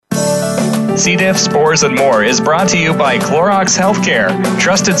C. diff, spores, and more is brought to you by Clorox Healthcare,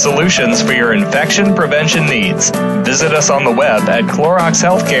 trusted solutions for your infection prevention needs. Visit us on the web at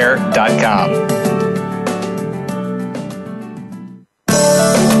CloroxHealthcare.com.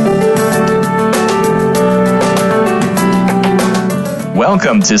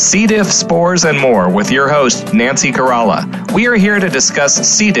 Welcome to C. diff, spores, and more with your host, Nancy Caralla. We are here to discuss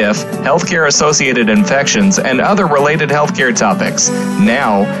C. diff, healthcare-associated infections, and other related healthcare topics.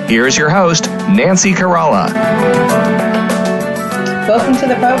 Now, here's your host, Nancy Caralla. Welcome to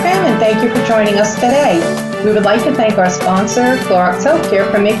the program, and thank you for joining us today. We would like to thank our sponsor, Clorox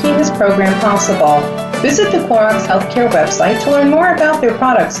Healthcare, for making this program possible. Visit the Clorox Healthcare website to learn more about their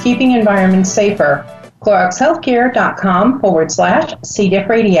products keeping environments safer. CloroxHealthcare.com/C. diff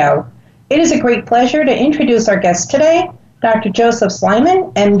radio. It is a great pleasure to introduce our guest today, Dr. Joseph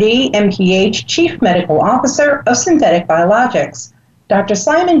Sleiman, MD, MPH, Chief Medical Officer of Synthetic Biologics. Dr.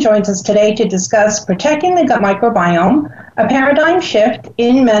 Sleiman joins us today to discuss protecting the gut microbiome, a paradigm shift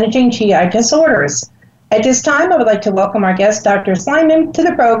in managing GI disorders. At this time, I would like to welcome our guest, Dr. Sleiman, to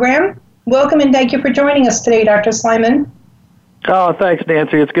the program. Welcome and thank you for joining us today, Dr. Sleiman. Oh, thanks,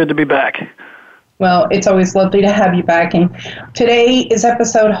 Nancy. It's good to be back. Well, it's always lovely to have you back, and today's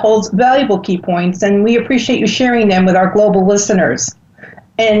episode holds valuable key points, and we appreciate you sharing them with our global listeners.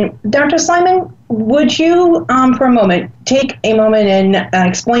 And Dr. Sleiman, would you, for a moment, take a moment and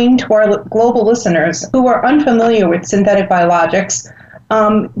explain to our global listeners who are unfamiliar with synthetic biologics,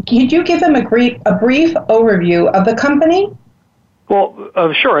 could you give them a brief overview of the company? Well,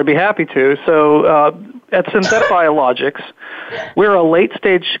 sure, I'd be happy to. So at Synthetic Biologics, we're a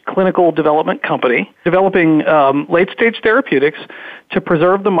late-stage clinical development company developing late-stage therapeutics to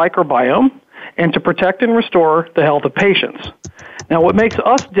preserve the microbiome and to protect and restore the health of patients. Now, what makes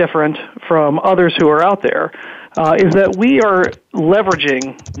us different from others who are out there is that we are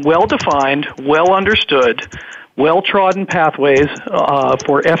leveraging well-defined, well-understood, well-trodden pathways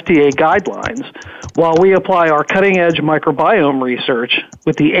for FDA guidelines while we apply our cutting-edge microbiome research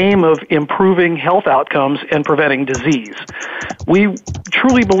with the aim of improving health outcomes and preventing disease. We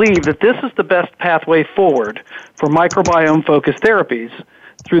truly believe that this is the best pathway forward for microbiome-focused therapies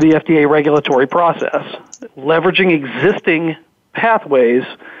through the FDA regulatory process, leveraging existing pathways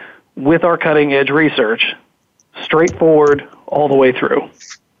with our cutting-edge research, straightforward all the way through.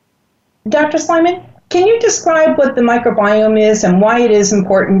 Dr. Sleiman, can you describe what the microbiome is and why it is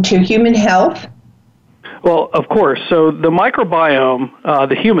important to human health? Well, of course. So the microbiome,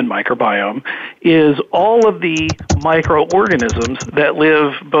 the human microbiome, is all of the microorganisms that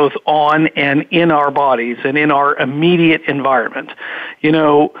live both on and in our bodies and in our immediate environment. You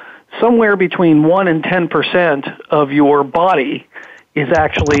know, somewhere between 1 and 10% of your body is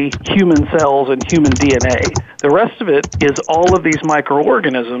actually human cells and human DNA. The rest of it is all of these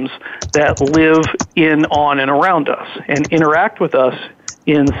microorganisms that live in, on, and around us and interact with us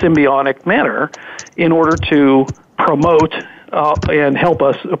in symbiotic manner in order to promote and help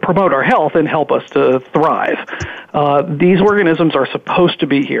us promote our health and help us to thrive. These organisms are supposed to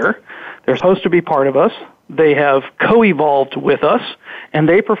be here. They're supposed to be part of us. They have co-evolved with us, and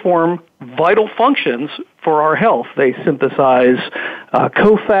they perform vital functions for our health. They synthesize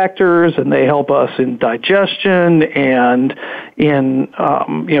cofactors, and they help us in digestion and in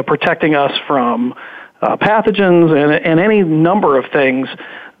protecting us from pathogens and any number of things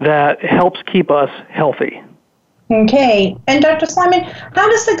that helps keep us healthy. Okay. And Dr. Sleiman, how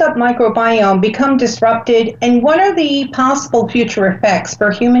does the gut microbiome become disrupted, and what are the possible future effects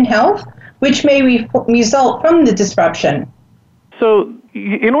for human health which may result from the disruption? So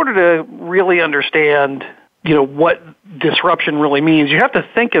in order to really understand, what disruption really means, you have to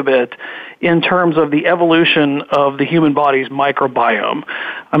think of it in terms of the evolution of the human body's microbiome.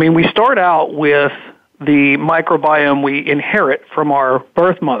 I mean, we start out with the microbiome we inherit from our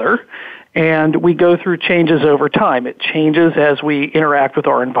birth mother, and we go through changes over time. It changes as we interact with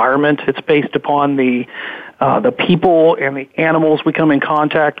our environment. It's based upon the people and the animals we come in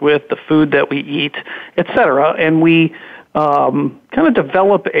contact with, the food that we eat, etc. And we kind of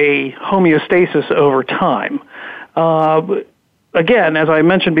develop a homeostasis over time. Again, as I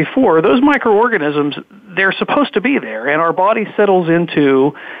mentioned before, those microorganisms, they're supposed to be there, and our body settles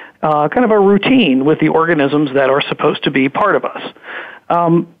into kind of a routine with the organisms that are supposed to be part of us.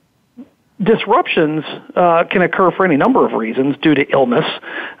 Disruptions can occur for any number of reasons, due to illness,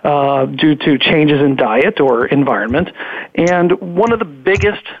 due to changes in diet or environment. And one of the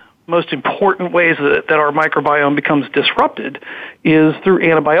biggest, most important ways that our microbiome becomes disrupted is through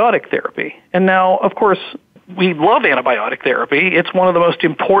antibiotic therapy. And now, of course, we love antibiotic therapy. It's one of the most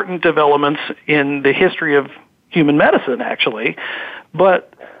important developments in the history of human medicine, actually.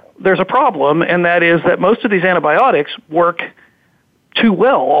 But there's a problem, and that is that most of these antibiotics work too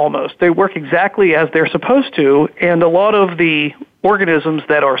well, almost. They work exactly as they're supposed to, and a lot of the organisms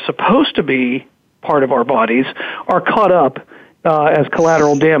that are supposed to be part of our bodies are caught up as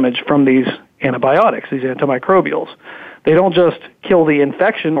collateral damage from these antibiotics, these antimicrobials. They don't just kill the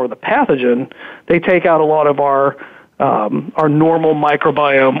infection or the pathogen, they take out a lot of our normal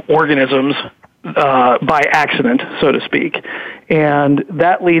microbiome organisms by accident, so to speak. And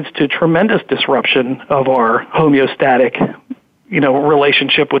that leads to tremendous disruption of our homeostatic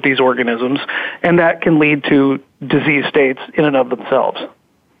relationship with these organisms, and that can lead to disease states in and of themselves.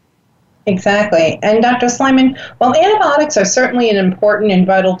 Exactly. And Dr. Slyman, while antibiotics are certainly an important and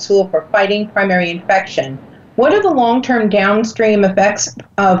vital tool for fighting primary infection, what are the long-term downstream effects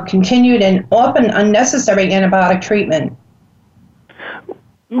of continued and often unnecessary antibiotic treatment?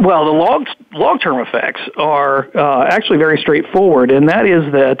 Well, the long-term effects are actually very straightforward, and that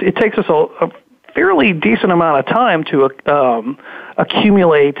is that it takes us a fairly decent amount of time to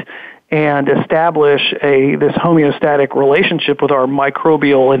accumulate and establish this homeostatic relationship with our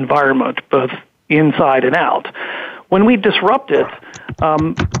microbial environment, both inside and out. When we disrupt it,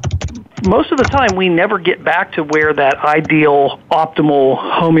 most of the time we never get back to where that ideal, optimal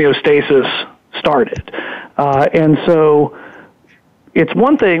homeostasis started. And so it's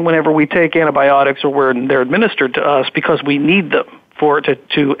one thing whenever we take antibiotics or when they're administered to us because we need them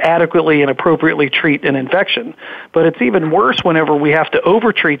to adequately and appropriately treat an infection. But it's even worse whenever we have to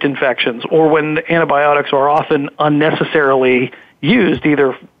over-treat infections or when antibiotics are often unnecessarily used,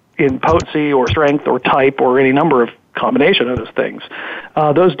 either in potency or strength or type or any number of combination of those things.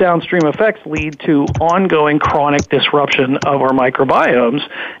 Those downstream effects lead to ongoing chronic disruption of our microbiomes,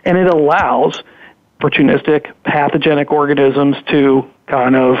 and it allows opportunistic pathogenic organisms to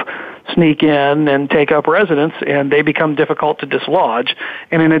kind of sneak in and take up residence, and they become difficult to dislodge.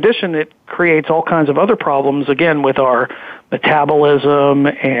 And in addition, it creates all kinds of other problems, again, with our metabolism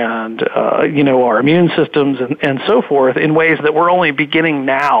and, our immune systems and so forth in ways that we're only beginning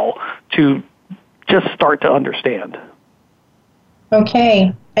now to just start to understand.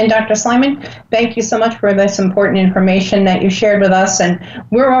 Okay. And Dr. Slyman, thank you so much for this important information that you shared with us. And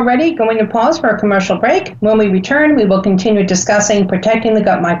we're already going to pause for a commercial break. When we return, we will continue discussing protecting the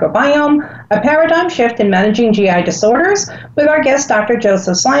gut microbiome, a paradigm shift in managing GI disorders, with our guest, Dr.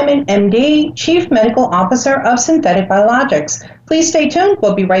 Joseph Slyman, MD, Chief Medical Officer of Synthetic Biologics. Please stay tuned.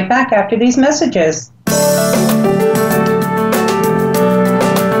 We'll be right back after these messages.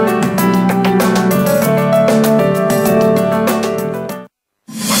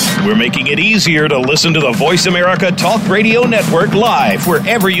 We're making it easier to listen to the Voice America Talk Radio Network live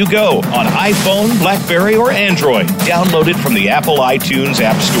wherever you go on iPhone, BlackBerry, or Android. Download it from the Apple iTunes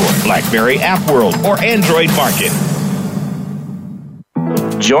App Store, BlackBerry App World, or Android Market.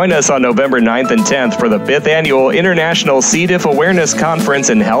 Join us on November 9th and 10th for the 5th Annual International C. diff Awareness Conference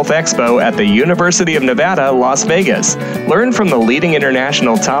and Health Expo at the University of Nevada, Las Vegas. Learn from the leading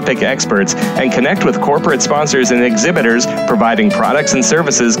international topic experts and connect with corporate sponsors and exhibitors providing products and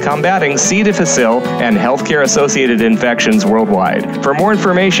services combating C. difficile and healthcare-associated infections worldwide. For more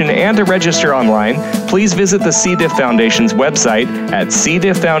information and to register online, please visit the C. diff Foundation's website at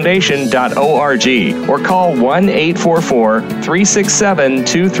cdifffoundation.org or call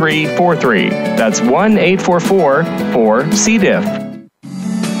 1-844-367-2343. That's 1-844-4-C. diff.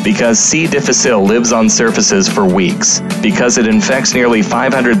 Because C. difficile lives on surfaces for weeks, because it infects nearly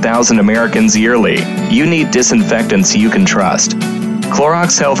 500,000 Americans yearly, you need disinfectants you can trust.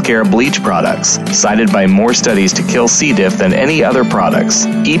 Clorox Healthcare bleach products, cited by more studies to kill C. diff than any other products.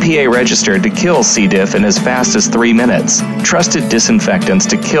 EPA registered to kill C. diff in as fast as 3 minutes. Trusted disinfectants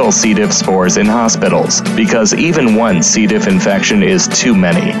to kill C. diff spores in hospitals, because even one C. diff infection is too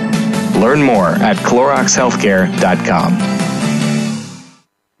many. Learn more at CloroxHealthcare.com.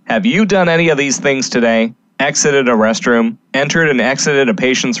 Have you done any of these things today? Exited a restroom, entered and exited a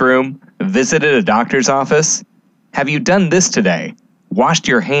patient's room, visited a doctor's office? Have you done this today? Washed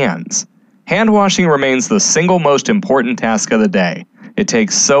your hands. Hand washing remains the single most important task of the day. It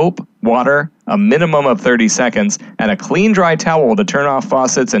takes soap, water, a minimum of 30 seconds, and a clean, dry towel to turn off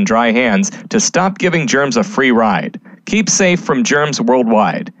faucets and dry hands to stop giving germs a free ride. Keep safe from germs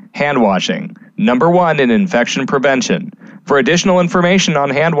worldwide. Hand washing, #1 in infection prevention. For additional information on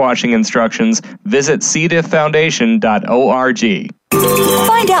hand washing instructions, visit cdifffoundation.org.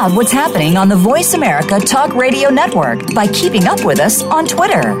 Find out what's happening on the Voice America Talk Radio Network by keeping up with us on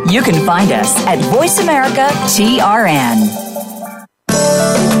Twitter. You can find us at Voice America TRN.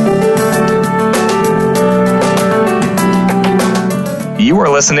 You are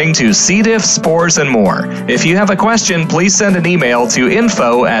listening to C. diff, spores, and more. If you have a question, please send an email to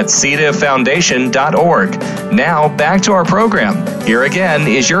info@cdifffoundation.org. Now, back to our program. Here again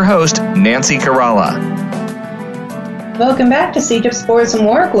is your host, Nancy Caralla. Welcome back to C. diff, spores, and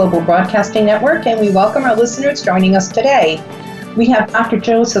more, Global Broadcasting Network, and we welcome our listeners joining us today. We have Dr.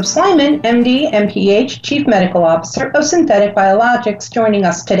 Joseph Sleiman, MD, MPH, Chief Medical Officer of Synthetic Biologics, joining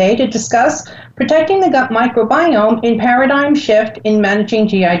us today to discuss protecting the gut microbiome in paradigm shift in managing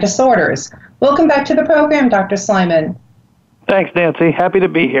GI disorders. Welcome back to the program, Dr. Sleiman. Thanks, Nancy. Happy to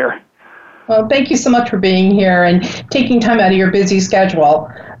be here. Well, thank you so much for being here and taking time out of your busy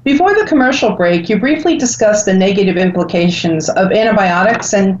schedule. Before the commercial break, you briefly discussed the negative implications of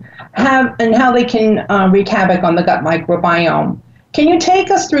antibiotics and how they can wreak havoc on the gut microbiome. Can you take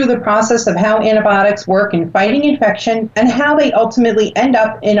us through the process of how antibiotics work in fighting infection and how they ultimately end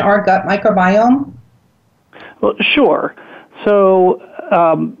up in our gut microbiome? Well, sure. So,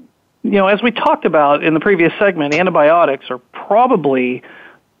 as we talked about in the previous segment, antibiotics are probably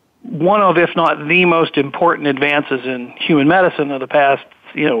one of, if not the most important advances in human medicine of the past,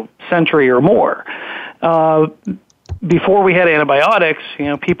 century or more. Before we had antibiotics,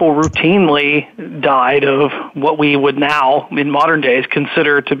 people routinely died of what we would now, in modern days,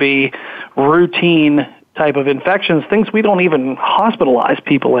 consider to be routine type of infections, things we don't even hospitalize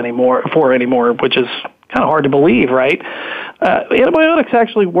people anymore, which is kind of hard to believe, right? Antibiotics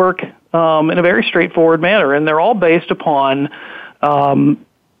actually work in a very straightforward manner, and they're all based upon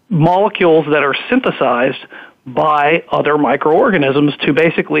molecules that are synthesized by other microorganisms to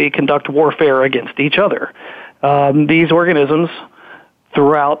basically conduct warfare against each other. These organisms,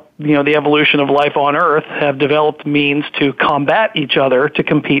 throughout the evolution of life on Earth, have developed means to combat each other, to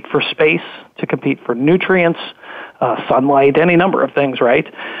compete for space, to compete for nutrients, sunlight, any number of things,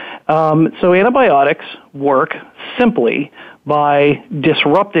 right? So antibiotics work simply by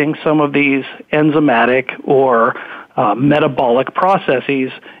disrupting some of these enzymatic or metabolic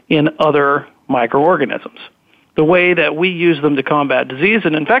processes in other microorganisms. The way that we use them to combat disease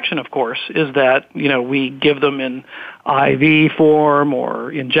and infection, of course, is that, we give them in IV form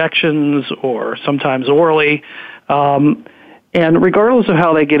or injections or sometimes orally. And regardless of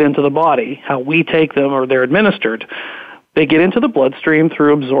how they get into the body, how we take them or they're administered, they get into the bloodstream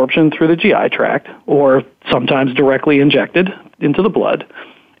through absorption through the GI tract or sometimes directly injected into the blood.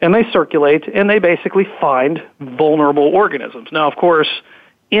 And they circulate and they basically find vulnerable organisms. Now, of course,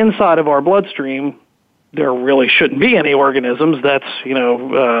 inside of our bloodstream, there really shouldn't be any organisms. That's,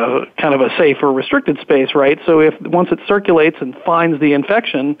 kind of a safe or restricted space, right? So once it circulates and finds the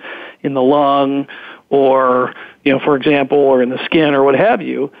infection in the lung or, for example, or in the skin or what have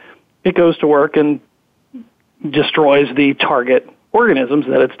you, it goes to work and destroys the target organisms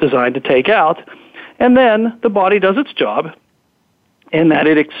that it's designed to take out. And then the body does its job in that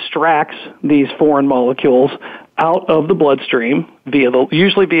it extracts these foreign molecules out of the bloodstream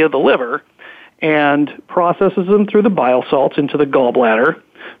usually via the liver, and processes them through the bile salts into the gallbladder,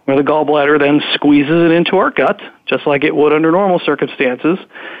 where the gallbladder then squeezes it into our gut, just like it would under normal circumstances,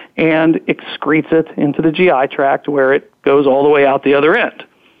 and excretes it into the GI tract, where it goes all the way out the other end,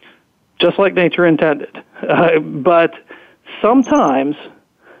 just like nature intended. But sometimes,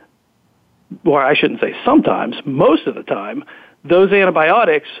 or I shouldn't say sometimes, most of the time, those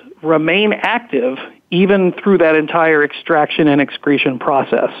antibiotics remain active even through that entire extraction and excretion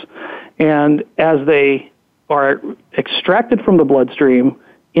process. And as they are extracted from the bloodstream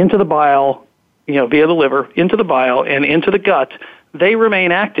into the bile, via the liver, into the bile and into the gut, they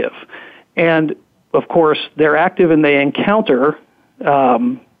remain active. And, of course, they're active and they encounter,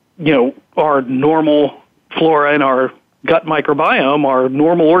 our normal flora in our gut microbiome, our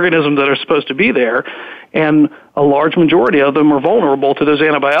normal organisms that are supposed to be there. And a large majority of them are vulnerable to those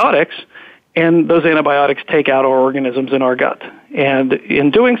antibiotics. And those antibiotics take out our organisms in our gut. And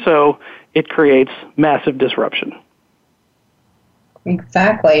in doing so, it creates massive disruption.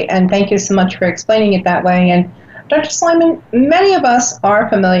 Exactly. And thank you so much for explaining it that way. And Dr. Sleiman, many of us are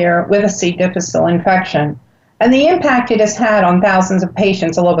familiar with a C. difficile infection and the impact it has had on thousands of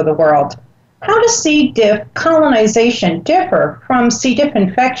patients all over the world. How does C. diff colonization differ from C. diff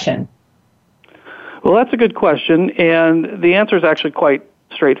infection? Well, that's a good question. And the answer is actually quite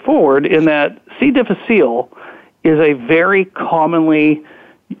straightforward in that C. difficile is a very commonly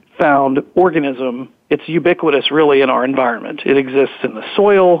found organism. It's ubiquitous really in our environment. It exists in the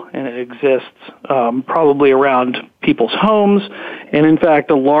soil and it exists probably around people's homes. And in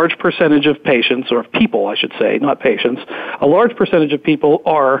fact, a large percentage of patients, or people I should say, not patients, a large percentage of people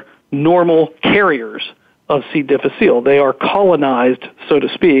are normal carriers of C. difficile. They are colonized, so to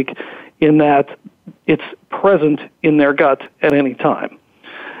speak, in that it's present in their gut at any time.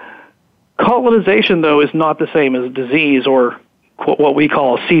 Colonization, though, is not the same as disease or what we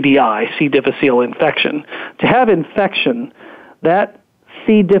call CDI, C. difficile infection. To have infection, that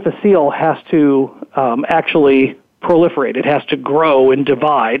C. difficile has to actually proliferate. It has to grow and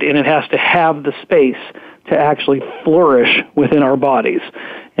divide, and it has to have the space to actually flourish within our bodies.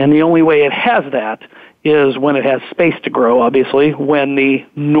 And the only way it has that is when it has space to grow, obviously, when the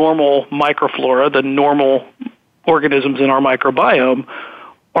normal microflora, the normal organisms in our microbiome,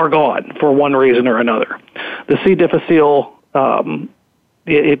 are gone for one reason or another. The C. difficile,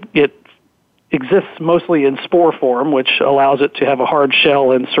 it exists mostly in spore form, which allows it to have a hard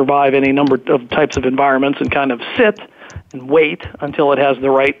shell and survive any number of types of environments and kind of sit and wait until it has the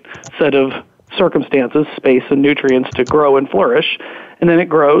right set of circumstances, space and nutrients to grow and flourish. And then it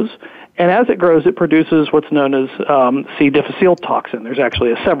grows. And as it grows, it produces what's known as C. difficile toxin. There's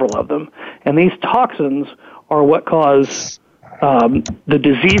actually several of them. And these toxins are what cause the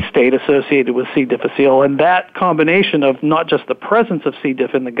disease state associated with C. difficile, and that combination of not just the presence of C.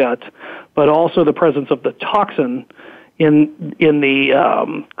 diff in the gut, but also the presence of the toxin in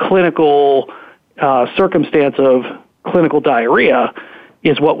the clinical circumstance of clinical diarrhea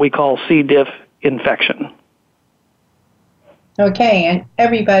is what we call C. diff infection. Okay, and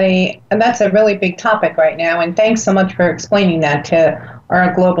everybody, and that's a really big topic right now, and thanks so much for explaining that to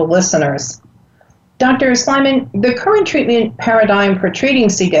our global listeners. Dr. Slyman, the current treatment paradigm for treating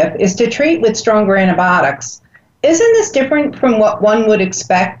C. diff is to treat with stronger antibiotics. Isn't this different from what one would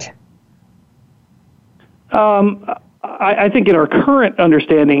expect? I think in our current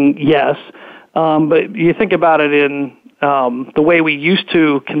understanding, yes. But you think about it in the way we used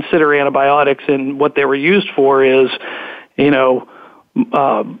to consider antibiotics and what they were used for is,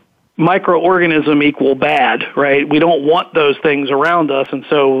 microorganism equal bad, right? We don't want those things around us, and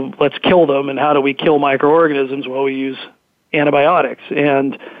so let's kill them. And how do we kill microorganisms? Well, we use antibiotics.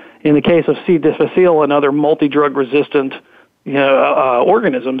 And in the case of C. difficile and other multi-drug resistant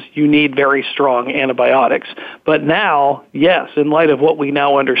organisms, you need very strong antibiotics. But now, yes, in light of what we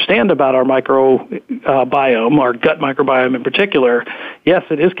now understand about our microbiome, our gut microbiome in particular, yes,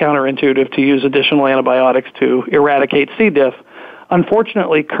 it is counterintuitive to use additional antibiotics to eradicate C. diff.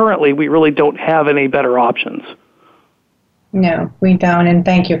 Unfortunately, currently, we really don't have any better options. No, we don't, and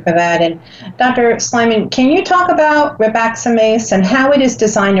thank you for that. And Dr. Slyman, can you talk about ribaxamase and how it is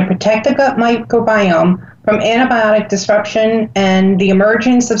designed to protect the gut microbiome from antibiotic disruption and the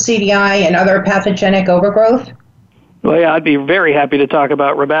emergence of CDI and other pathogenic overgrowth? Well, yeah, I'd be very happy to talk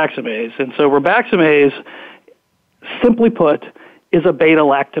about ribaxamase. And so ribaxamase, simply put, is a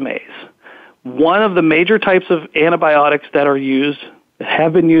beta-lactamase. One of the major types of antibiotics that are used,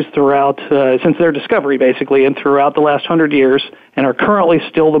 have been used throughout, since their discovery basically, and throughout the last 100 years, and are currently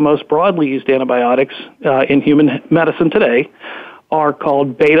still the most broadly used antibiotics in human medicine today, are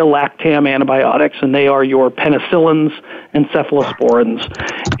called beta-lactam antibiotics, and they are your penicillins and cephalosporins.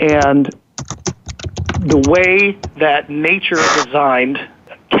 And the way that nature designed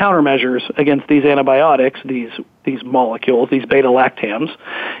countermeasures against these antibiotics, these molecules, these beta-lactams,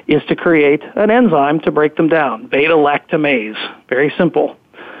 is to create an enzyme to break them down, beta-lactamase. Very simple.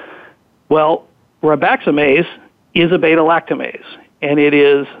 Well, ribaxamase is a beta-lactamase, and it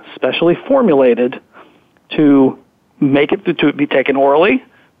is specially formulated to make it to be taken orally,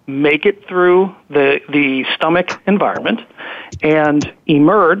 make it through the stomach environment, and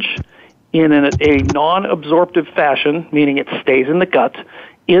emerge in a non-absorptive fashion, meaning it stays in the gut,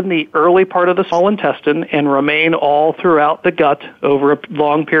 in the early part of the small intestine and remain all throughout the gut over a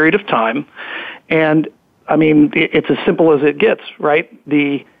long period of time. And, I mean, it's as simple as it gets, right?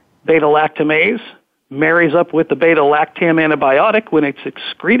 The beta-lactamase marries up with the beta-lactam antibiotic when it's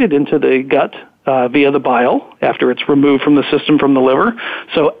excreted into the gut via the bile after it's removed from the system from the liver.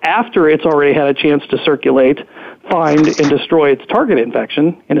 So after it's already had a chance to circulate, find and destroy its target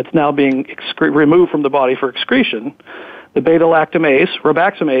infection, and it's now being removed from the body for excretion, the beta-lactamase,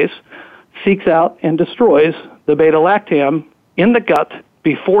 ribaxamase, seeks out and destroys the beta-lactam in the gut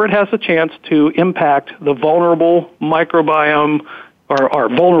before it has a chance to impact the vulnerable microbiome or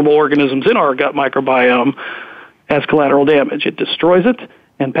vulnerable organisms in our gut microbiome as collateral damage. It destroys it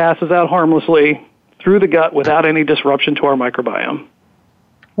and passes out harmlessly through the gut without any disruption to our microbiome.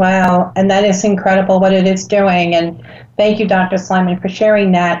 Wow, and that is incredible what it is doing. And thank you, Dr. Slyman, for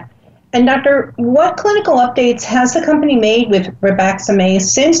sharing that. And Doctor, what clinical updates has the company made with ribaxamase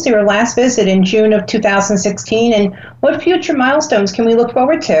since their last visit in June of 2016, and what future milestones can we look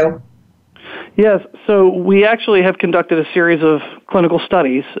forward to? Yes, so we actually have conducted a series of clinical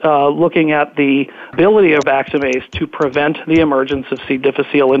studies looking at the ability of ribaxamase to prevent the emergence of C.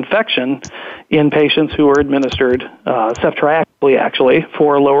 difficile infection in patients who are administered ceftriaxone. actually,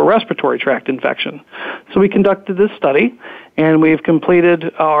 for lower respiratory tract infection. So we conducted this study, and we've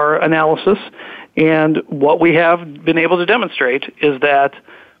completed our analysis, and what we have been able to demonstrate is that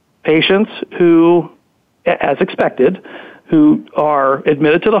patients who, as expected, who are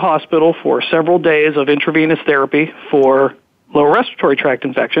admitted to the hospital for several days of intravenous therapy for lower respiratory tract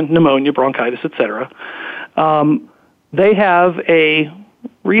infection, pneumonia, bronchitis, etc., they have a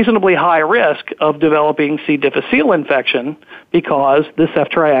reasonably high risk of developing C. difficile infection because the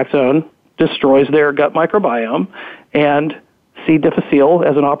ceftriaxone destroys their gut microbiome, and C. difficile,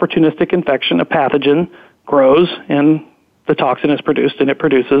 as an opportunistic infection, a pathogen, grows and the toxin is produced and it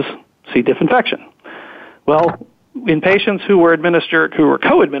produces C. diff infection. Well, in patients who were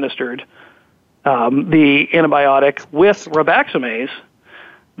co-administered the antibiotic with ribaxamase,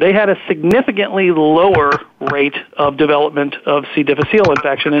 they had a significantly lower rate of development of C. difficile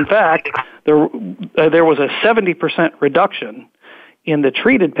infection. In fact, there was a 70% reduction in the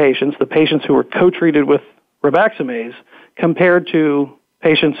treated patients, the patients who were co-treated with ribaxamase, compared to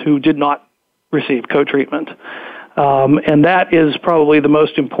patients who did not receive co-treatment. And that is probably the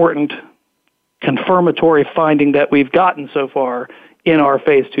most important confirmatory finding that we've gotten so far in our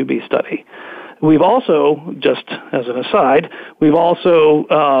Phase 2b study. We've also, just as an aside, we've also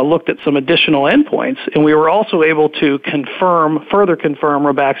looked at some additional endpoints, and we were also able to further confirm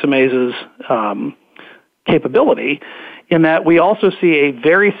ribaxamase's capability in that we also see a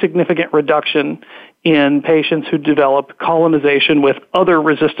very significant reduction in patients who develop colonization with other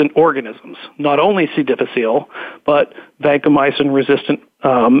resistant organisms, not only C. difficile, but vancomycin-resistant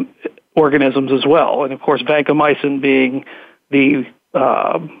organisms as well. And of course, vancomycin being the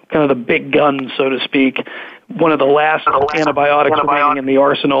kind of the big gun, so to speak, one of the last antibiotics remaining in the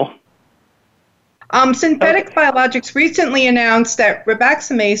arsenal. Synthetic Biologics recently announced that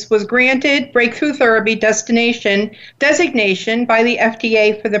ribaxamase was granted breakthrough therapy designation by the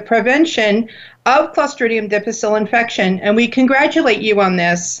FDA for the prevention of Clostridium difficile infection, and we congratulate you on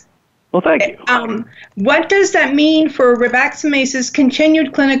this. Well, thank you. What does that mean for ribaxamase's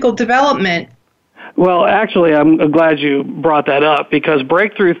continued clinical development? Well, actually, I'm glad you brought that up because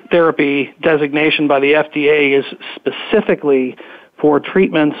breakthrough therapy designation by the FDA is specifically for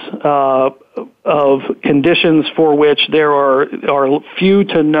treatments of conditions for which there are few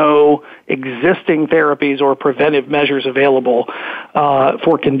to no existing therapies or preventive measures available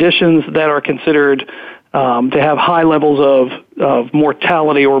for conditions that are considered to have high levels of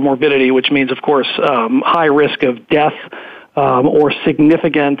mortality or morbidity, which means, of course, high risk of death or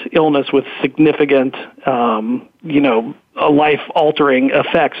significant illness with significant, life-altering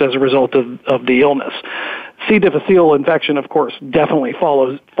effects as a result of the illness. C. difficile infection, of course, definitely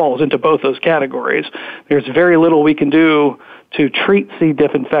falls into both those categories. There's very little we can do to treat C.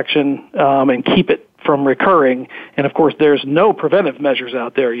 diff infection and keep it from recurring, and of course, there's no preventive measures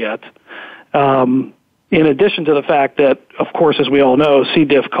out there yet. In addition to the fact that, of course, as we all know, C.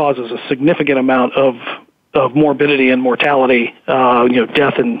 diff causes a significant amount of morbidity and mortality,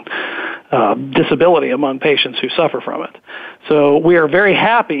 death and disability among patients who suffer from it. So we are very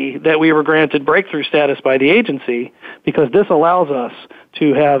happy that we were granted breakthrough status by the agency because this allows us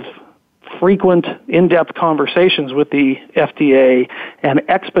to have frequent, in-depth conversations with the FDA and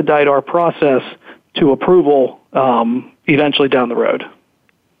expedite our process to approval eventually down the road.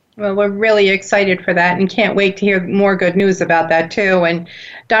 Well, we're really excited for that and can't wait to hear more good news about that, too. And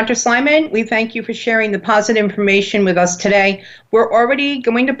Dr. Slyman, we thank you for sharing the positive information with us today. We're already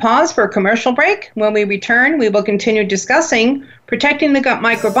going to pause for a commercial break. When we return, we will continue discussing protecting the gut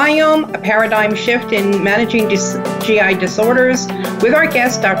microbiome, a paradigm shift in managing GI disorders, with our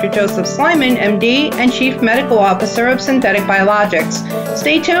guest, Dr. Joseph Slyman, MD, and Chief Medical Officer of Synthetic Biologics.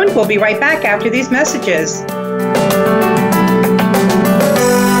 Stay tuned. We'll be right back after these messages.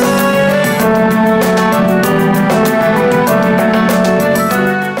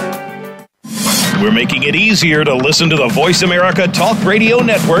 We're making it easier to listen to the Voice America Talk Radio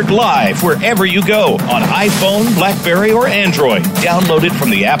Network live wherever you go on iPhone, BlackBerry, or Android. Download it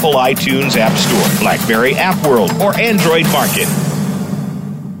from the Apple iTunes App Store, BlackBerry App World, or Android Market.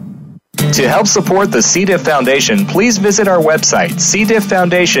 To help support the C. diff Foundation, please visit our website,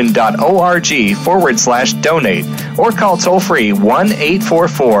 cdifffoundation.org/donate, or call toll-free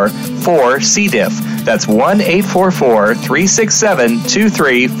 1-844-4-C-DIFF. That's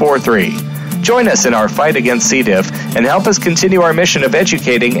 1-844-367-2343. Join us in our fight against C. diff and help us continue our mission of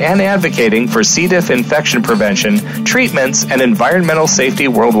educating and advocating for C. diff infection prevention, treatments, and environmental safety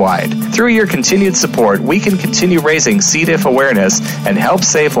worldwide. Through your continued support, we can continue raising C. diff awareness and help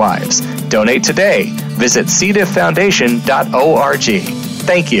save lives. Donate today. Visit cdifffoundation.org.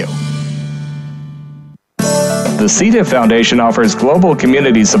 Thank you. The C. diff Foundation offers global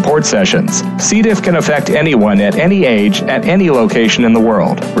community support sessions. C. diff can affect anyone at any age, at any location in the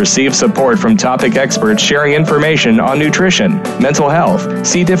world. Receive support from topic experts sharing information on nutrition, mental health,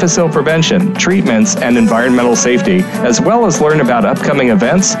 C. difficile prevention, treatments, and environmental safety, as well as learn about upcoming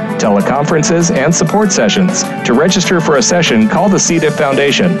events, teleconferences, and support sessions. To register for a session, call the C. diff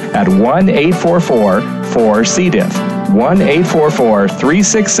Foundation at 1-844-4-C-DIFF.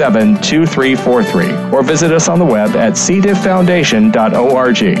 1-844-367-2343, or visit us on the web at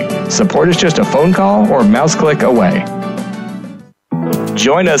cdifffoundation.org. Support is just a phone call or mouse click away.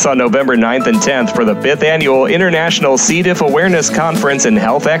 Join us on November 9th and 10th for the 5th Annual International C. diff Awareness Conference and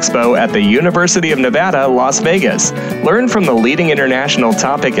Health Expo at the University of Nevada, Las Vegas. Learn from the leading international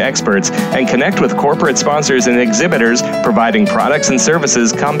topic experts and connect with corporate sponsors and exhibitors providing products and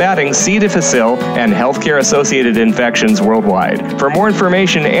services combating C. difficile and healthcare-associated infections worldwide. For more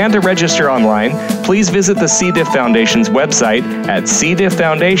information and to register online, please visit the C. diff Foundation's website at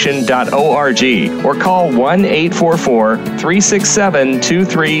cdifffoundation.org or call 1-844-367-2343.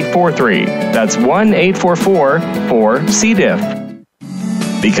 That's 1-844-4-C-DIFF.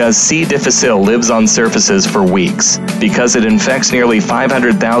 Because C. difficile lives on surfaces for weeks, because it infects nearly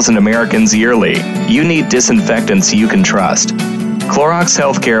 500,000 Americans yearly, you need disinfectants you can trust. Clorox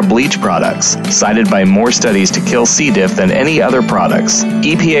Healthcare bleach products, cited by more studies to kill C. diff than any other products.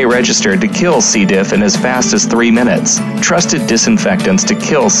 EPA registered to kill C. diff in as fast as 3 minutes. Trusted disinfectants to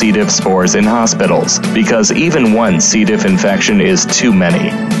kill C. diff spores in hospitals, because even one C. diff infection is too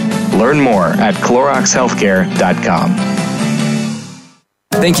many. Learn more at CloroxHealthcare.com.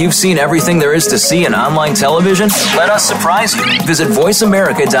 Think you've seen everything there is to see in online television? Let us surprise you. Visit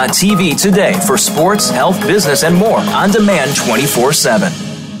VoiceAmerica.tv today for sports, health, business, and more on demand 24/7.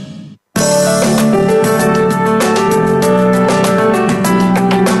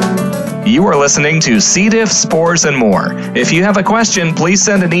 You are listening to C. diff, spores, and more. If you have a question, please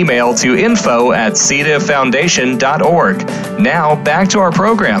send an email to info@cdifffoundation.org. Now, back to our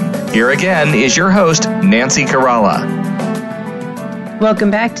program. Here again is your host, Nancy Caralla.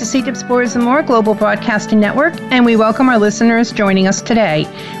 Welcome back to C. diff, Spores, and More Global Broadcasting Network, and we welcome our listeners joining us today.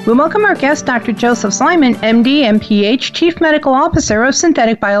 We welcome our guest, Dr. Joseph Sleiman, MD, MPH, Chief Medical Officer of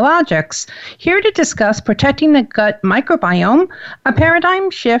Synthetic Biologics, here to discuss protecting the gut microbiome, a paradigm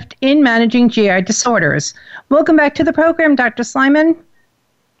shift in managing GI disorders. Welcome back to the program, Dr. Sleiman.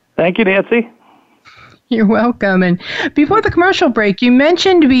 Thank you, Nancy. You're welcome. And before the commercial break, you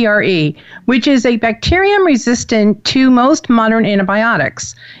mentioned VRE, which is a bacterium resistant to most modern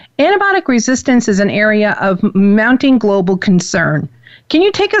antibiotics. Antibiotic resistance is an area of mounting global concern. Can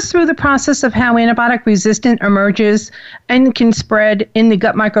you take us through the process of how antibiotic resistance emerges and can spread in the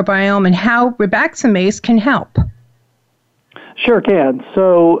gut microbiome and how ribaxamase can help? Sure can.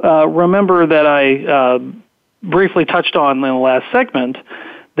 So remember that I briefly touched on in the last segment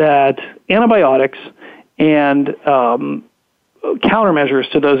that antibiotics and countermeasures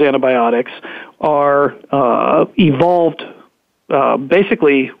to those antibiotics are evolved,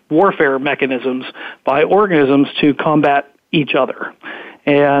 basically warfare mechanisms by organisms to combat each other.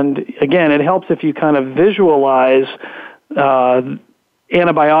 And again, it helps if you kind of visualize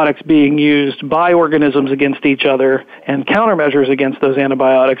antibiotics being used by organisms against each other and countermeasures against those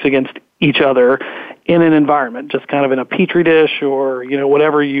antibiotics against each other in an environment, just kind of in a petri dish or,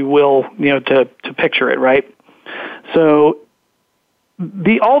 whatever you will, to picture it, right? So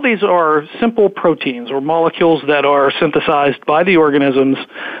all these are simple proteins or molecules that are synthesized by the organisms,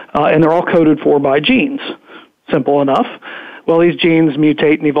 and they're all coded for by genes. Simple enough. Well, these genes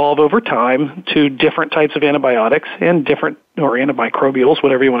mutate and evolve over time to different types of antibiotics and different, or antimicrobials,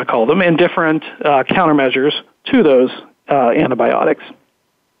 whatever you want to call them, and different countermeasures to those antibiotics.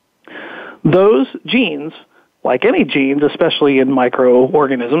 Those genes, like any genes, especially in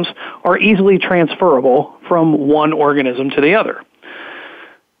microorganisms, are easily transferable from one organism to the other.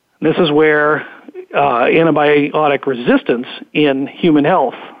 This is where antibiotic resistance in human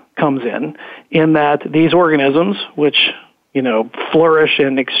health comes in that these organisms, which flourish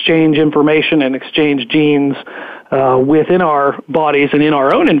and exchange information and exchange genes within our bodies and in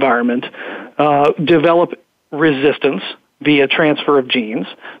our own environment, develop resistance via transfer of genes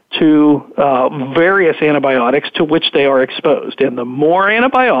to various antibiotics to which they are exposed. And the more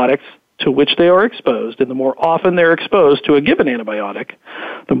antibiotics to which they are exposed, and the more often they're exposed to a given antibiotic,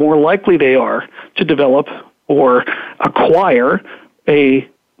 the more likely they are to develop or acquire a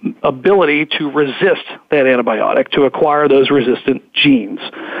ability to resist that antibiotic, to acquire those resistant genes.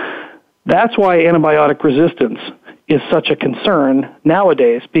 That's why antibiotic resistance is such a concern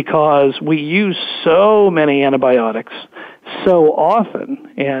nowadays, because we use so many antibiotics, so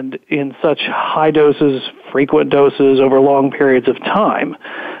often and in such high doses, frequent doses over long periods of time,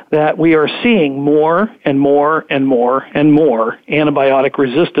 that we are seeing more and more and more and more antibiotic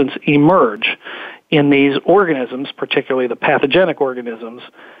resistance emerge in these organisms, particularly the pathogenic organisms,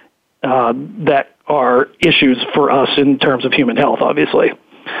 that are issues for us in terms of human health, obviously.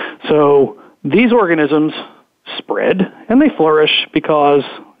 So these organisms spread and they flourish because,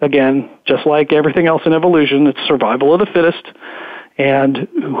 again, just like everything else in evolution, it's survival of the fittest, and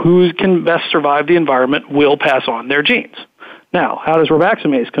who can best survive the environment will pass on their genes. Now, how does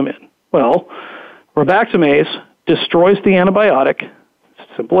ribaxamase come in? Well, ribaxamase destroys the antibiotic,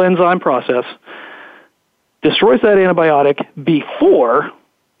 simple enzyme process, destroys that antibiotic before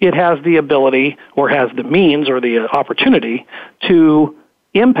it has the ability or has the means or the opportunity to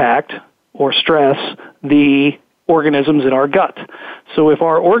impact or stress the organisms in our gut. So if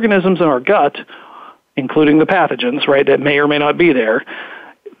our organisms in our gut, including the pathogens, right, that may or may not be there,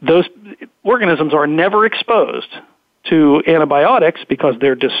 those organisms are never exposed to antibiotics because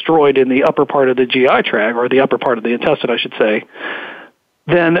they're destroyed in the upper part of the GI tract, or the upper part of the intestine, I should say,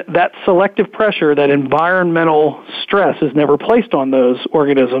 then that selective pressure, that environmental stress is never placed on those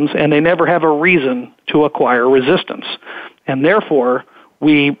organisms, and they never have a reason to acquire resistance. And therefore,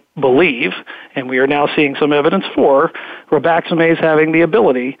 we believe, and we are now seeing some evidence for, ribaxamase having the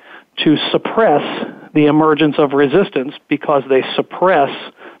ability to suppress the emergence of resistance because they suppress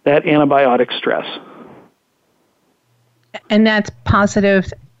that antibiotic stress. And that's positive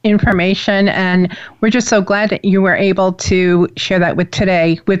information, and we're just so glad that you were able to share that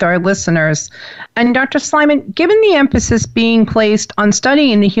with our listeners. And Dr. Slyman, given the emphasis being placed on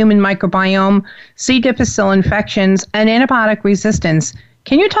studying the human microbiome, C. difficile infections, and antibiotic resistance,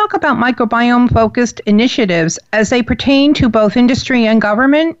 can you talk about microbiome-focused initiatives as they pertain to both industry and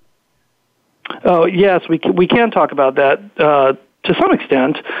government? Oh, yes, we can talk about that to some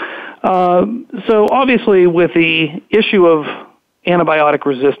extent. So obviously with the issue of antibiotic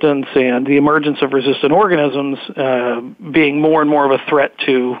resistance and the emergence of resistant organisms being more and more of a threat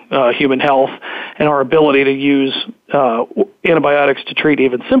to human health and our ability to use antibiotics to treat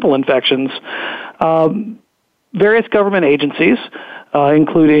even simple infections, various government agencies,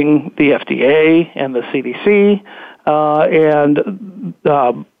 including the FDA and the CDC and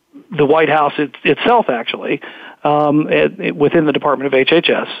the White House itself, actually, within the Department of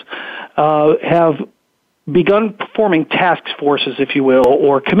HHS, have begun forming task forces, if you will,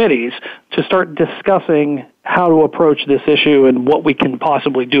 or committees to start discussing how to approach this issue and what we can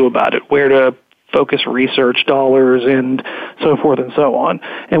possibly do about it, where to focus research dollars and so forth and so on.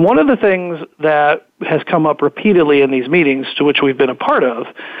 And one of the things that has come up repeatedly in these meetings to which we've been a part of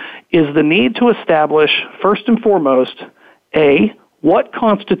is the need to establish, first and foremost, what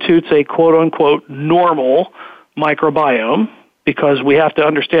constitutes a quote-unquote normal microbiome, because we have to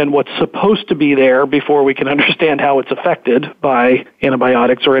understand what's supposed to be there before we can understand how it's affected by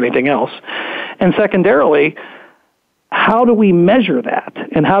antibiotics or anything else. And secondarily, how do we measure that?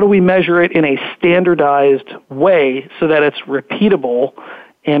 And how do we measure it in a standardized way so that it's repeatable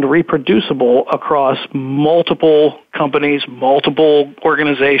and reproducible across multiple companies, multiple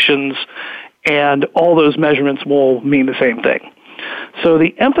organizations, and all those measurements will mean the same thing? So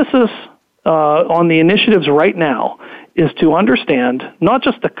the emphasis on the initiatives right now is to understand not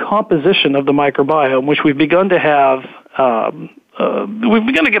just the composition of the microbiome, which we've begun to have, we've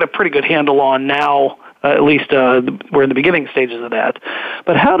begun to get a pretty good handle on now, at least we're in the beginning stages of that,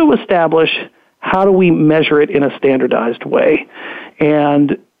 but how to establish, how do we measure it in a standardized way?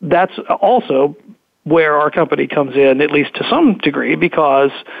 And that's also where our company comes in, at least to some degree,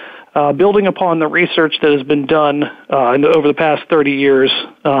 because building upon the research that has been done over the past 30 years,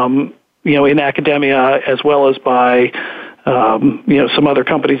 in academia as well as by, some other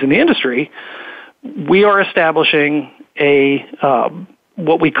companies in the industry, we are establishing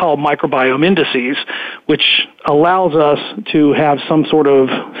what we call microbiome indices, which allows us to have some sort of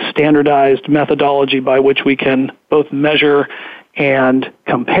standardized methodology by which we can both measure and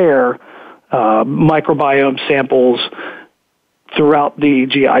compare microbiome samples throughout the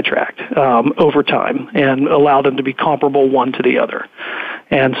GI tract over time and allow them to be comparable one to the other.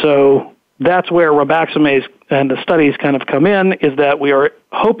 And so that's where ribaxamase and the studies kind of come in, is that we are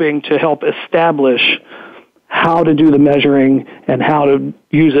hoping to help establish how to do the measuring and how to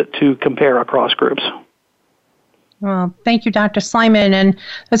use it to compare across groups. Well, thank you, Dr. Slyman. And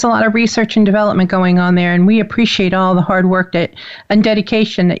there's a lot of research and development going on there, and we appreciate all the hard work and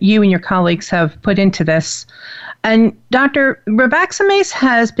dedication that you and your colleagues have put into this. And Dr. Ribaxamase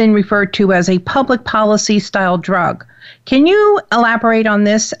has been referred to as a public policy style drug. Can you elaborate on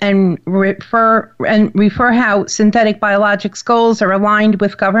this and refer how synthetic biologics goals are aligned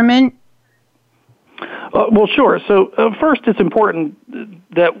with government? Well, sure. So first, it's important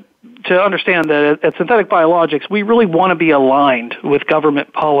to understand that at Synthetic Biologics, we really want to be aligned with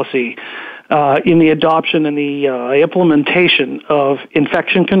government policy in the adoption and the implementation of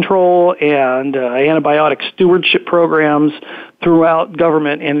infection control and antibiotic stewardship programs throughout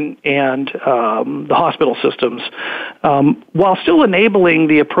government and the hospital systems, while still enabling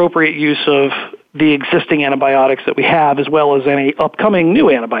the appropriate use of the existing antibiotics that we have, as well as any upcoming new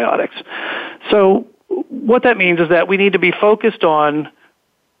antibiotics. So what that means is that we need to be focused on,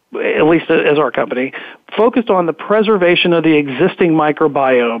 at least as our company, focused on the preservation of the existing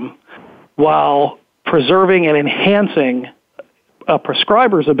microbiome while preserving and enhancing a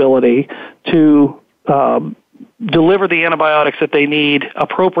prescriber's ability to deliver the antibiotics that they need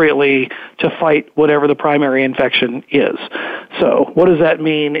appropriately to fight whatever the primary infection is. So what does that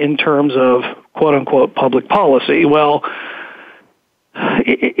mean in terms of quote-unquote public policy? Well,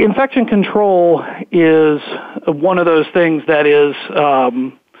 infection control is one of those things that is,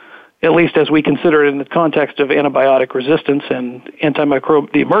 at least as we consider it in the context of antibiotic resistance and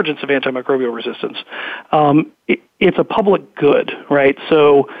the emergence of antimicrobial resistance, it's a public good, right?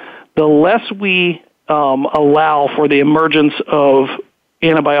 So the less we allow for the emergence of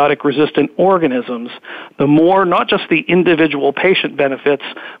antibiotic-resistant organisms, the more not just the individual patient benefits,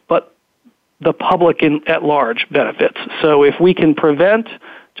 but the public at large benefits. So if we can prevent,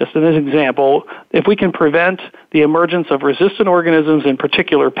 just as an example, if we can prevent the emergence of resistant organisms, in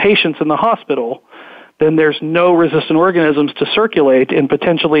particular patients in the hospital, then there's no resistant organisms to circulate and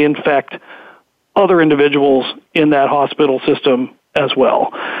potentially infect other individuals in that hospital system as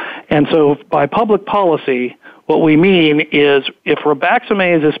well. And so by public policy, what we mean is if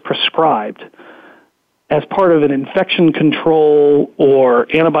ribaxamase is prescribed as part of an infection control or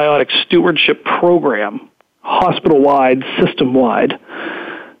antibiotic stewardship program, hospital-wide, system-wide,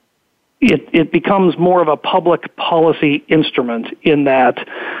 it becomes more of a public policy instrument in that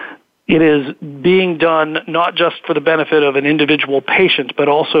it is being done not just for the benefit of an individual patient, but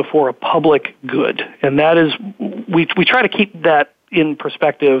also for a public good. And that is, we try to keep that in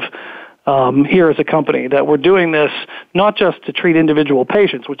perspective here as a company, that we're doing this not just to treat individual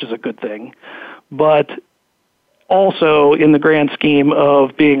patients, which is a good thing, but also in the grand scheme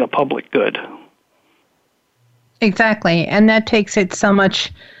of being a public good. Exactly. And that takes it so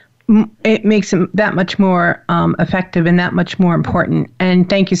much, it makes it that much more effective and that much more important. And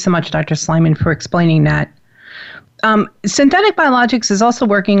thank you so much, Dr. Slyman, for explaining that. Synthetic Biologics is also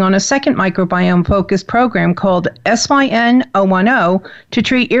working on a second microbiome-focused program called SYN-010 to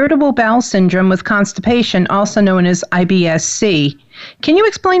treat irritable bowel syndrome with constipation, also known as IBS-C. Can you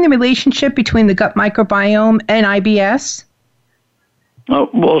explain the relationship between the gut microbiome and IBS? Oh,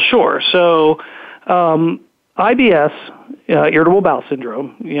 well, sure. So IBS, irritable bowel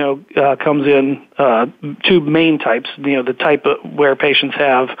syndrome, comes in two main types. The type where patients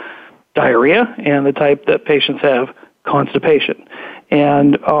have diarrhea and the type that patients have constipation.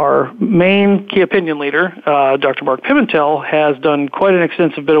 And our main key opinion leader, Dr. Mark Pimentel, has done quite an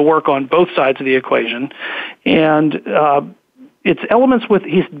extensive bit of work on both sides of the equation. And it's elements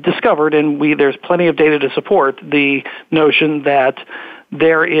he's discovered, and there's plenty of data to support the notion that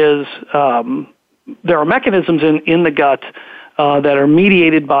there are mechanisms in the gut that are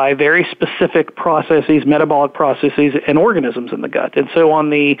mediated by very specific processes, metabolic processes, and organisms in the gut. And so on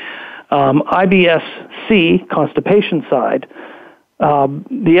the IBS-C, constipation side,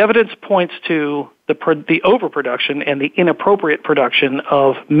 the evidence points to the overproduction and the inappropriate production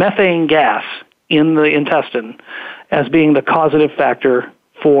of methane gas in the intestine as being the causative factor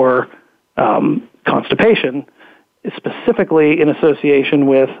for constipation, specifically in association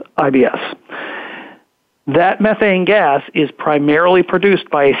with IBS. That methane gas is primarily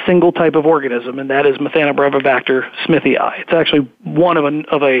produced by a single type of organism, and that is Methanobrevibacter smithii. It's actually one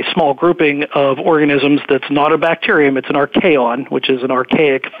of a small grouping of organisms that's not a bacterium. It's an archaeon, which is an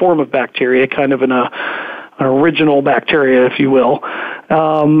archaic form of bacteria, kind of an original bacteria, if you will.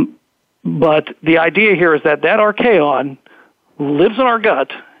 But the idea here is that archaeon lives in our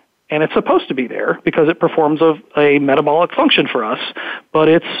gut, and it's supposed to be there because it performs a metabolic function for us, but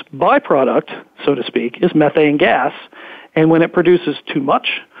its byproduct, so to speak, is methane gas. And when it produces too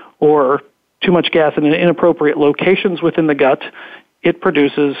much or too much gas in inappropriate locations within the gut, it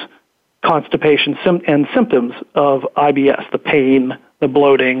produces constipation and symptoms of IBS, the pain, the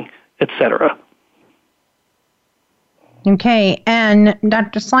bloating, etc. Okay, and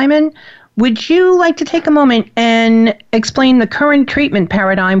Dr. Slyman, would you like to take a moment and explain the current treatment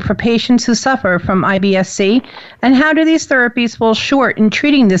paradigm for patients who suffer from IBS-C, and how do these therapies fall short in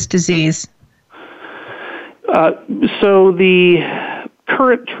treating this disease? So the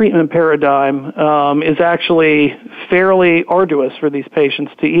current treatment paradigm is actually fairly arduous for these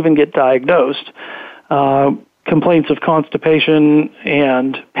patients to even get diagnosed. Complaints of constipation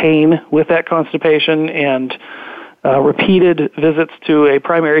and pain with that constipation and repeated visits to a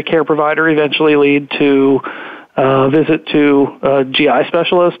primary care provider eventually lead to visit to a GI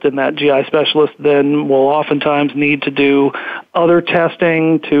specialist, and that GI specialist then will oftentimes need to do other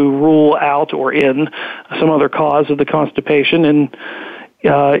testing to rule out or in some other cause of the constipation. And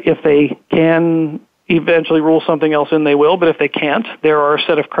if they can eventually rule something else in, they will. But if they can't, there are a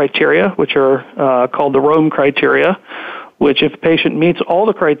set of criteria, which are called the Rome criteria, which if the patient meets all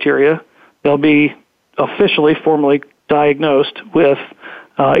the criteria, they'll be officially, formally diagnosed with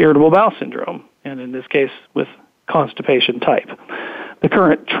irritable bowel syndrome, and in this case, with constipation type. The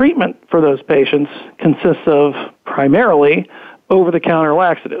current treatment for those patients consists of primarily over-the-counter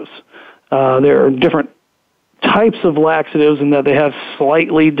laxatives. There are different types of laxatives in that they have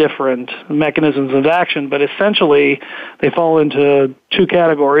slightly different mechanisms of action, but essentially they fall into two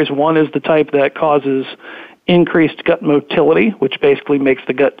categories. One is the type that causes increased gut motility, which basically makes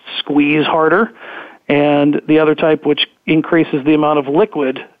the gut squeeze harder, and the other type which increases the amount of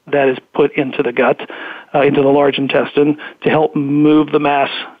liquid that is put into the gut, into the large intestine, to help move the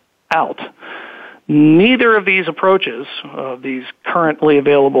mass out. Neither of these approaches, these currently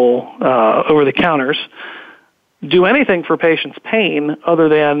available over-the-counters, do anything for patients' pain other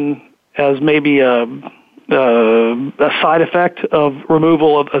than as maybe a side effect of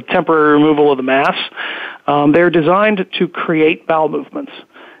a temporary removal of the mass. They're designed to create bowel movements.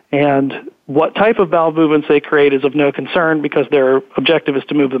 And what type of bowel movements they create is of no concern because their objective is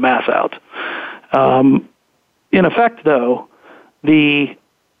to move the mass out. In effect, though, the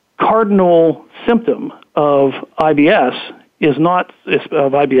cardinal symptom of IBS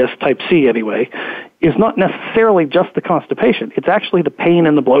of IBS type C anyway, is not necessarily just the constipation. It's actually the pain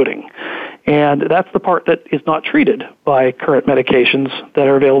and the bloating. And that's the part that is not treated by current medications that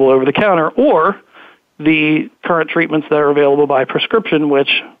are available over the counter or the current treatments that are available by prescription, which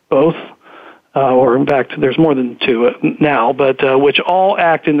both, or in fact there's more than two now, but which all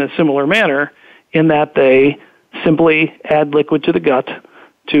act in a similar manner in that they simply add liquid to the gut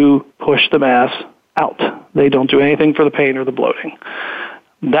to push the mass out. They don't do anything for the pain or the bloating.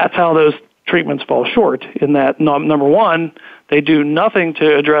 That's how those treatments fall short, in that, number one, they do nothing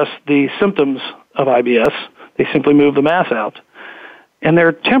to address the symptoms of IBS. They simply move the mass out. And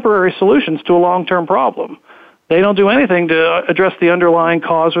they're temporary solutions to a long-term problem. They don't do anything to address the underlying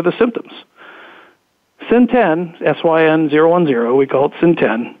cause or the symptoms. SYN-10, SYN-010, we call it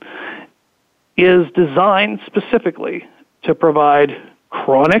SYN-10, is designed specifically to provide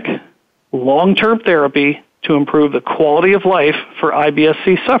chronic, long-term therapy to improve the quality of life for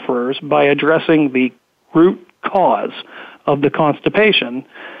IBS-C sufferers by addressing the root cause of the constipation,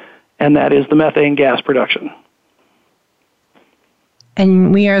 and that is the methane gas production.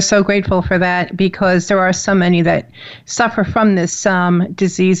 And we are so grateful for that, because there are so many that suffer from this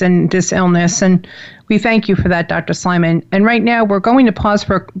disease and this illness. And we thank you for that, Dr. Slyman. And right now, we're going to pause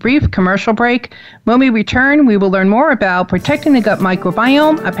for a brief commercial break. When we return, we will learn more about protecting the gut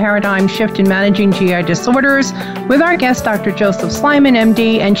microbiome, a paradigm shift in managing GI disorders, with our guest, Dr. Joseph Slyman,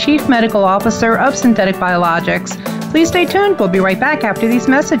 MD, and Chief Medical Officer of Synthetic Biologics. Please stay tuned. We'll be right back after these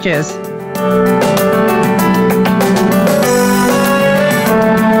messages.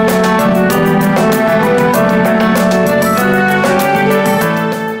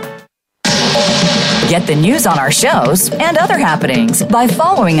 Get the news on our shows and other happenings by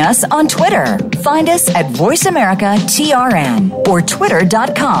following us on Twitter. Find us at VoiceAmericaTRN or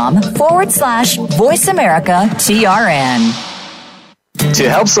twitter.com/VoiceAmericaTRN. To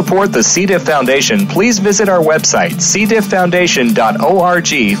help support the C. diff Foundation, please visit our website,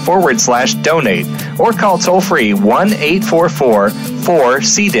 cdifffoundation.org/donate, or call toll-free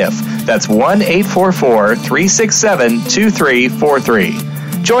 1-844-4-C-DIFF. That's 1-844-367-2343.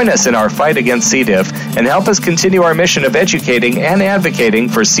 Join us in our fight against C. diff and help us continue our mission of educating and advocating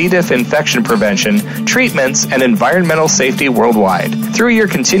for C. diff infection prevention, treatments, and environmental safety worldwide. Through your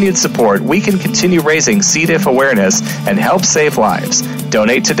continued support, we can continue raising C. diff awareness and help save lives.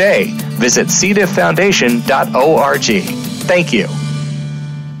 Donate today. Visit cdifffoundation.org. Thank you.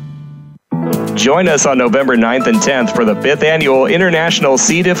 Join us on November 9th and 10th for the 5th Annual International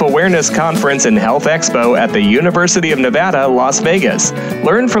C. diff Awareness Conference and Health Expo at the University of Nevada, Las Vegas.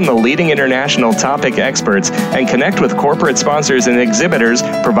 Learn from the leading international topic experts and connect with corporate sponsors and exhibitors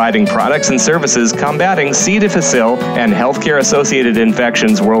providing products and services combating C. difficile and healthcare-associated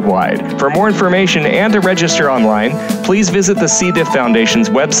infections worldwide. For more information and to register online, please visit the C. diff Foundation's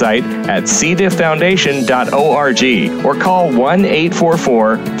website at cdifffoundation.org or call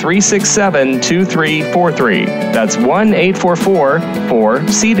 1-844-367-2343. That's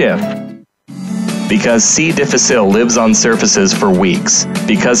 1-844-4-C-DIFF. Because C. difficile lives on surfaces for weeks,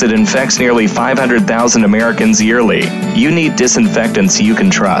 because it infects nearly 500,000 Americans yearly, you need disinfectants you can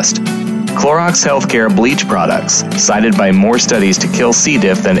trust. Clorox Healthcare bleach products, cited by more studies to kill C.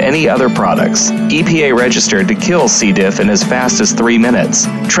 diff than any other products. EPA registered to kill C. diff in as fast as 3 minutes.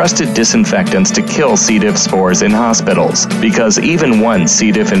 Trusted disinfectants to kill C. diff spores in hospitals, because even one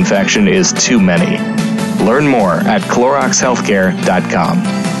C. diff infection is too many. Learn more at CloroxHealthcare.com.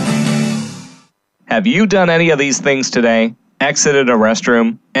 Have you done any of these things today? Exited a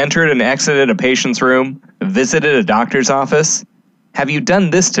restroom, entered and exited a patient's room, visited a doctor's office? Have you done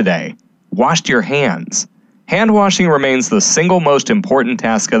this today? Washed your hands. Hand washing remains the single most important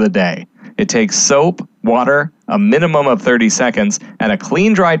task of the day. It takes soap, water, a minimum of 30 seconds, and a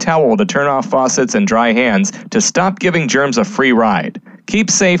clean, dry towel to turn off faucets and dry hands to stop giving germs a free ride.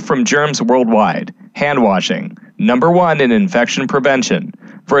 Keep safe from germs worldwide. Hand washing, #1 in infection prevention.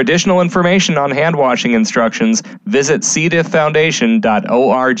 For additional information on hand washing instructions, visit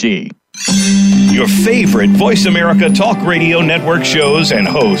cdifffoundation.org. Your favorite Voice America Talk Radio Network shows and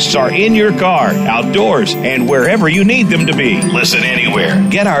hosts are in your car, outdoors, and wherever you need them to be. Listen anywhere.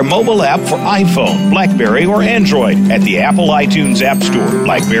 Get our mobile app for iPhone, BlackBerry, or Android at the Apple iTunes App Store,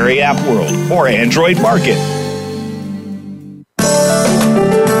 BlackBerry App World, or Android Market.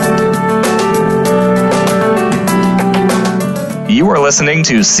 You are listening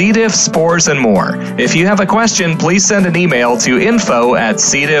to C. diff, spores, and more. If you have a question, please send an email to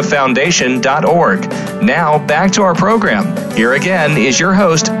info@cdifffoundation.org. Now, back to our program. Here again is your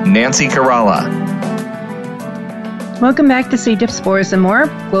host, Nancy Caralla. Welcome back to C. diff, spores, and more,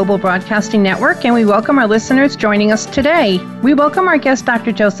 Global Broadcasting Network, and we welcome our listeners joining us today. We welcome our guest,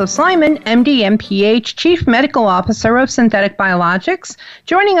 Dr. Joseph Sleiman, MD, MPH, Chief Medical Officer of Synthetic Biologics,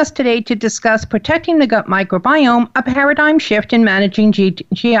 joining us today to discuss protecting the gut microbiome, a paradigm shift in managing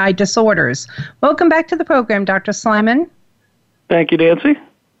GI disorders. Welcome back to the program, Dr. Sleiman. Thank you, Nancy.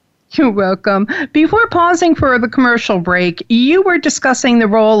 You're welcome. Before pausing for the commercial break, you were discussing the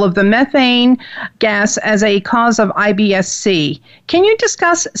role of the methane gas as a cause of IBS-C. Can you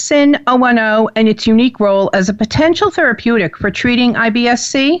discuss SYN-010 and its unique role as a potential therapeutic for treating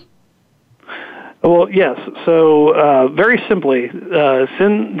IBS-C? Well, yes. So very simply,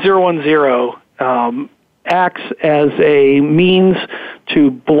 SYN-010 acts as a means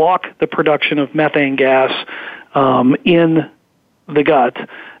to block the production of methane gas in the gut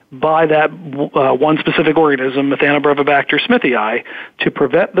by that one specific organism, Methanobrevibacter smithii, to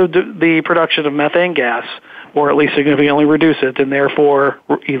prevent the production of methane gas, or at least significantly reduce it, and therefore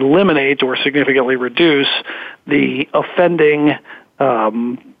eliminate or significantly reduce the offending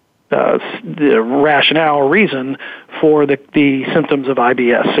the rationale or reason for the symptoms of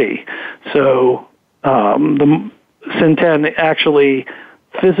IBS-C. So the SYN-10 actually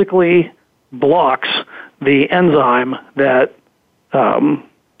physically blocks the enzyme that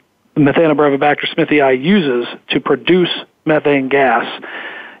Methanobrevibacter smithii uses to produce methane gas.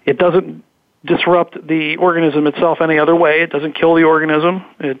 It doesn't disrupt the organism itself any other way. It doesn't kill the organism.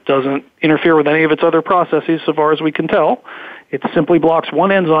 It doesn't interfere with any of its other processes, so far as we can tell. It simply blocks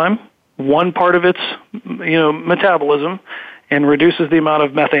one enzyme, one part of its metabolism, and reduces the amount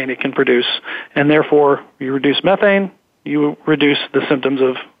of methane it can produce. And therefore, you reduce methane, you reduce the symptoms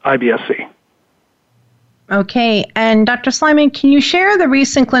of IBS-C. Okay, and Dr. Sleiman, can you share the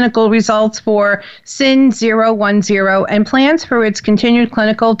recent clinical results for SYN-010 and plans for its continued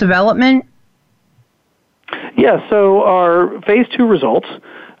clinical development? Yeah, so our phase 2 results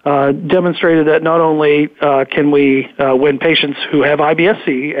demonstrated that not only can we, when patients who have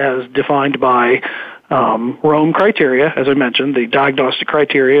IBS-C, as defined by Rome criteria, as I mentioned, the diagnostic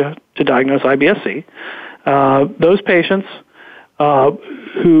criteria to diagnose IBS-C, those patients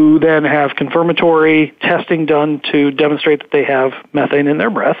who then have confirmatory testing done to demonstrate that they have methane in their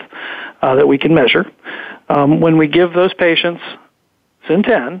breath that we can measure. When we give those patients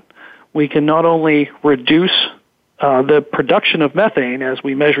SYN-10, we can not only reduce the production of methane as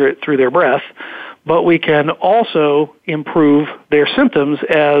we measure it through their breath, but we can also improve their symptoms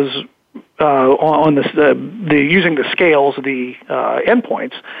as on the using the scales, the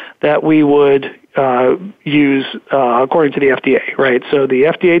endpoints that we would use according to the FDA, right? So the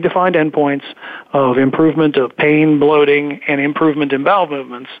FDA-defined endpoints of improvement of pain, bloating, and improvement in bowel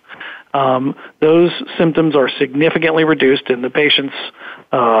movements, those symptoms are significantly reduced, and the patient's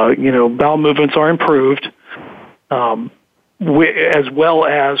bowel movements are improved, as well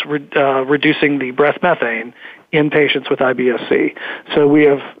as reducing the breath methane in patients with IBS-C. So we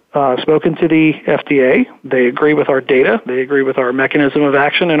have spoken to the FDA. They agree with our data. They agree with our mechanism of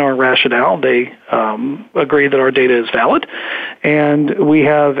action and our rationale. They agree that our data is valid. And we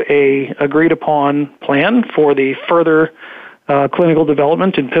have a agreed upon plan for the further clinical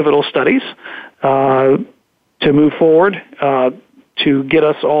development and pivotal studies to move forward to get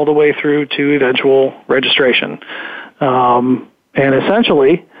us all the way through to eventual registration. And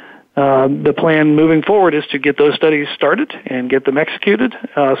essentially, the plan moving forward is to get those studies started and get them executed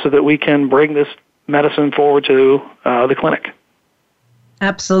so that we can bring this medicine forward to the clinic.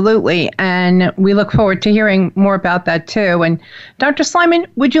 Absolutely. And we look forward to hearing more about that too. And Dr. Slyman,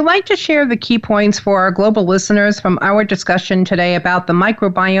 would you like to share the key points for our global listeners from our discussion today about the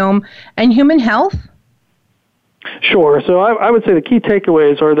microbiome and human health? Sure. So I would say the key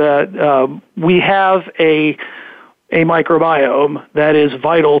takeaways are that we have a microbiome that is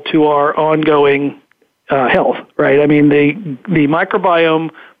vital to our ongoing health, right? I mean, the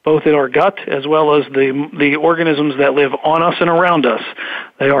microbiome, both in our gut as well as the organisms that live on us and around us,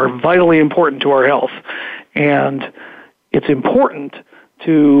 they are vitally important to our health. And it's important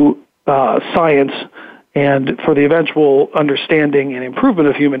to science and for the eventual understanding and improvement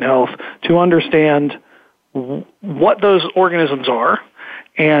of human health to understand what those organisms are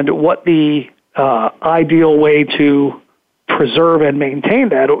and what the ideal way to preserve and maintain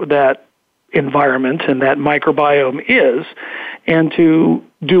that environment and that microbiome is, and to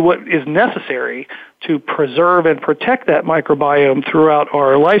do what is necessary to preserve and protect that microbiome throughout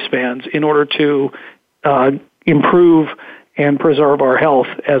our lifespans in order to improve and preserve our health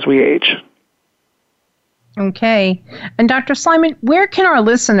as we age. Okay. And Dr. Slyman, where can our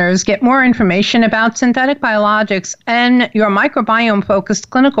listeners get more information about synthetic biologics and your microbiome-focused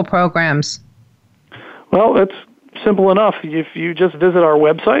clinical programs? Well, it's simple enough. If you just visit our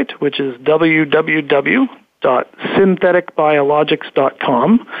website, which is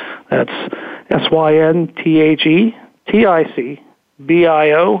www.syntheticbiologics.com, that's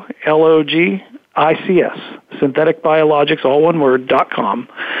syntheticbiologics, Synthetic Biologics, all one word, .com,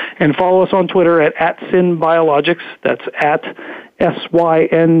 and follow us on Twitter at @SynBiologics. That's at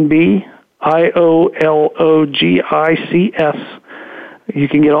SYNBIOLOGICS. You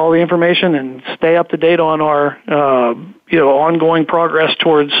can get all the information and stay up to date on our ongoing progress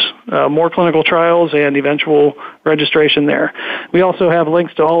towards more clinical trials and eventual registration there. We also have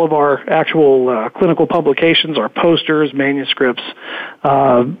links to all of our actual clinical publications, our posters, manuscripts,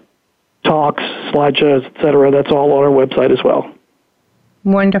 talks, slideshows, etc. That's all on our website as well.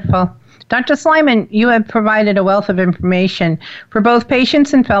 Wonderful. Dr. Slyman, you have provided a wealth of information for both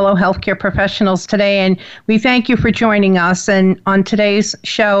patients and fellow healthcare professionals today, and we thank you for joining us on today's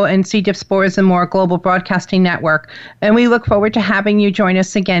show and C. diff, Spores and More Global Broadcasting Network, and we look forward to having you join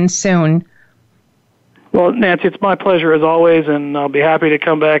us again soon. Well, Nancy, it's my pleasure as always, and I'll be happy to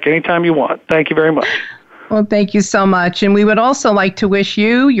come back anytime you want. Thank you very much. Well, thank you so much. And we would also like to wish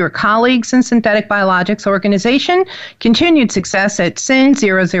you, your colleagues in Synthetic Biologics Organization, continued success at SYN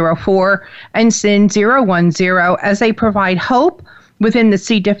 004 and SYN 010 as they provide hope within the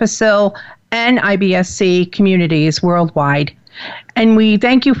C. difficile and IBS-C communities worldwide. And we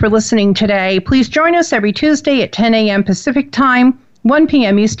thank you for listening today. Please join us every Tuesday at 10 a.m. Pacific Time, 1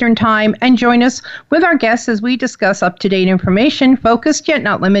 p.m. Eastern Time, and join us with our guests as we discuss up-to-date information focused yet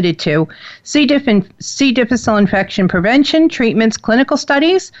not limited to C. difficile infection prevention, treatments, clinical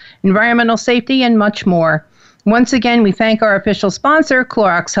studies, environmental safety, and much more. Once again, we thank our official sponsor,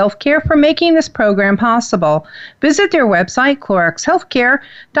 Clorox Healthcare, for making this program possible. Visit their website,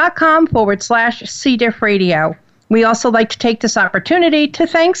 cloroxhealthcare.com/C. diff radio. We also like to take this opportunity to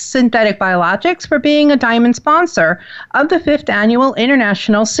thank Synthetic Biologics for being a diamond sponsor of the 5th Annual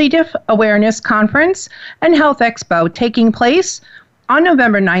International C. diff Awareness Conference and Health Expo taking place on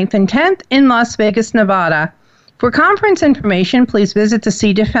November 9th and 10th in Las Vegas, Nevada. For conference information, please visit the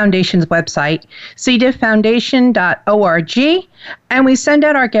C. diff Foundation's website, cdifffoundation.org, and we send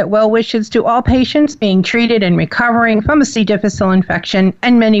out our get well wishes to all patients being treated and recovering from a C. difficile infection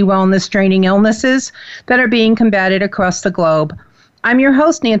and many wellness-draining illnesses that are being combated across the globe. I'm your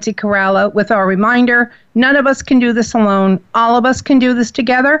host, Nancy Caralla, with our reminder, none of us can do this alone. All of us can do this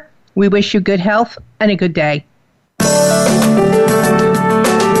together. We wish you good health and a good day.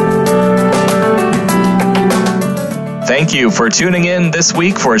 Thank you for tuning in this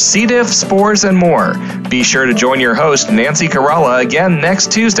week for C. diff, spores, and more. Be sure to join your host, Nancy Caralla, again next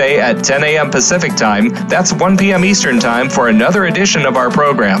Tuesday at 10 a.m. Pacific Time. That's 1 p.m. Eastern Time for another edition of our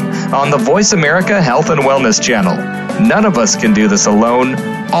program on the Voice America Health and Wellness Channel. None of us can do this alone.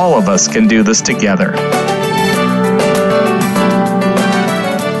 All of us can do this together.